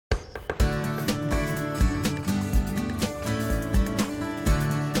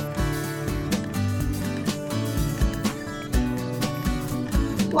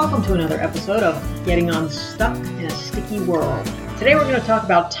Welcome to another episode of Getting Unstuck in a Sticky World. Today we're going to talk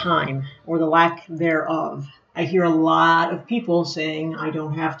about time, or the lack thereof. I hear a lot of people saying, I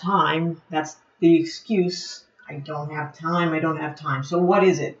don't have time. That's the excuse. I don't have time. So what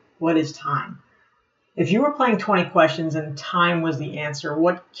is it? What is time? If you were playing 20 questions and time was the answer,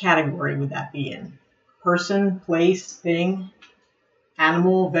 what category would that be in? Person, place, thing,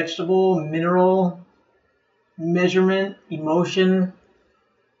 animal, vegetable, mineral, measurement, emotion,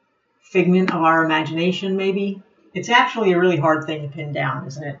 figment of our imagination, maybe? It's actually a really hard thing to pin down,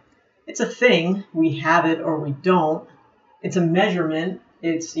 isn't it? It's a thing. We have it or we don't. It's a measurement.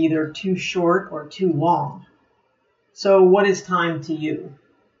 It's either too short or too long. So what is time to you?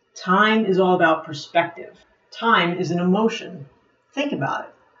 Time is all about perspective. Time is an emotion. Think about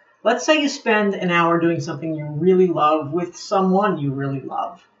it. Let's say you spend an hour doing something you really love with someone you really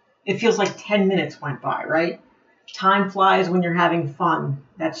love. It feels like 10 minutes went by, right? Time flies when you're having fun.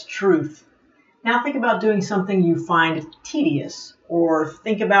 That's truth. Now think about doing something you find tedious, or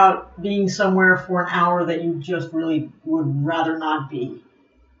think about being somewhere for an hour that you just really would rather not be.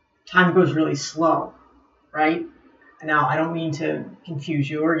 Time goes really slow, right? Now, I don't mean to confuse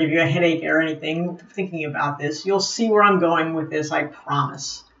you or give you a headache or anything thinking about this. You'll see where I'm going with this, I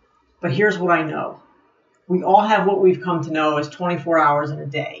promise. But here's what I know. We all have what we've come to know as 24 hours in a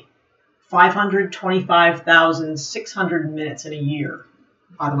day. 525,600 minutes in a year.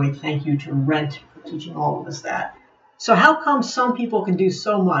 By the way, thank you to Rent for teaching all of us that. So how come some people can do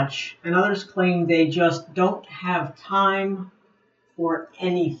so much and others claim they just don't have time for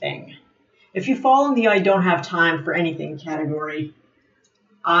anything? If you fall in the I don't have time for anything category,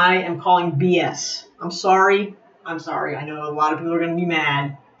 I am calling BS. I'm sorry. I know a lot of people are going to be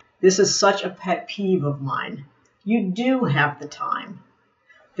mad. This is such a pet peeve of mine. You do have the time.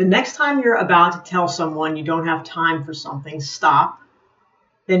 The next time you're about to tell someone you don't have time for something, stop,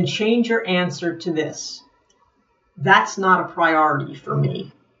 then change your answer to this. That's not a priority for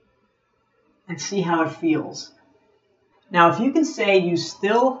me. And see how it feels. Now, if you can say you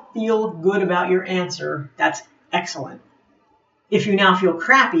still feel good about your answer, that's excellent. If you now feel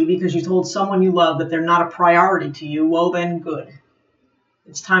crappy because you told someone you love that they're not a priority to you, well then good.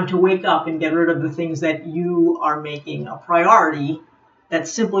 It's time to wake up and get rid of the things that you are making a priority that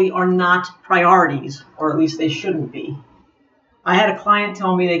simply are not priorities, or at least they shouldn't be. I had a client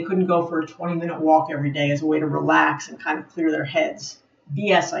tell me they couldn't go for a 20-minute walk every day as a way to relax and kind of clear their heads.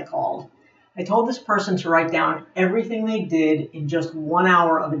 BS, I called. I told this person to write down everything they did in just 1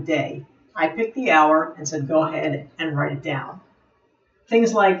 hour of a day. I picked the hour and said, go ahead and write it down.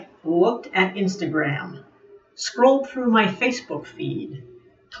 Things like looked at Instagram, scrolled through my Facebook feed,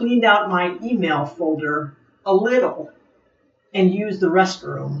 cleaned out my email folder a little, and used the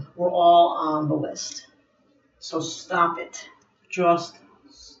restroom were all on the list. So stop it. Just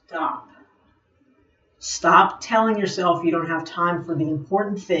stop. Stop telling yourself you don't have time for the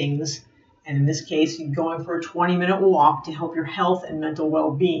important things, and in this case, you're going for a 20-minute walk to help your health and mental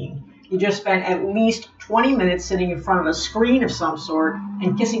well-being. You just spent at least 20 minutes sitting in front of a screen of some sort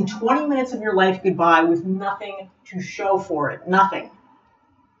and kissing 20 minutes of your life goodbye with nothing to show for it. Nothing.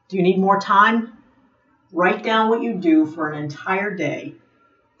 Do you need more time? Write down what you do for an entire day.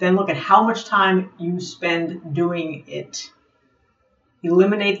 Then look at how much time you spend doing it.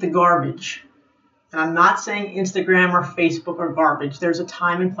 Eliminate the garbage. And I'm not saying Instagram or Facebook are garbage. There's a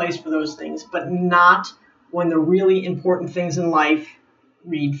time and place for those things, but not when the really important things in life,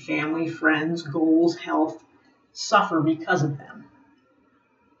 read family, friends, goals, health, suffer because of them.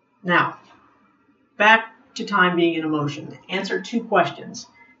 Now, back to time being an emotion. Answer 2 questions.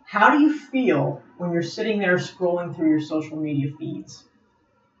 How do you feel when you're sitting there scrolling through your social media feeds?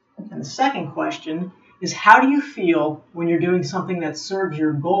 And the second question is, how do you feel when you're doing something that serves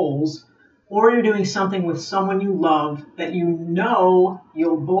your goals, or you're doing something with someone you love that you know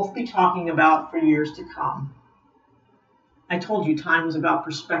you'll both be talking about for years to come? I told you time was about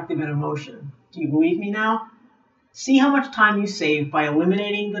perspective and emotion. Do you believe me now? See how much time you save by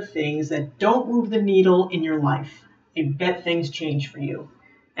eliminating the things that don't move the needle in your life. I bet things change for you.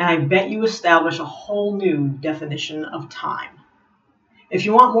 And I bet you establish a whole new definition of time. If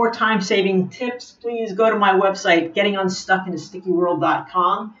you want more time-saving tips, please go to my website,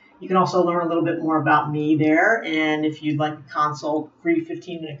 gettingunstuckinaStickyWorld.com. You can also learn a little bit more about me there. And if you'd like a consult, free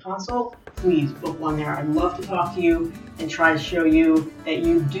 15-minute consult, please book one there. I'd love to talk to you and try to show you that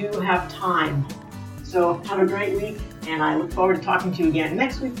you do have time. So have a great week, and I look forward to talking to you again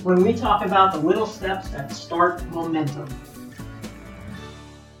next week when we talk about the little steps that start momentum.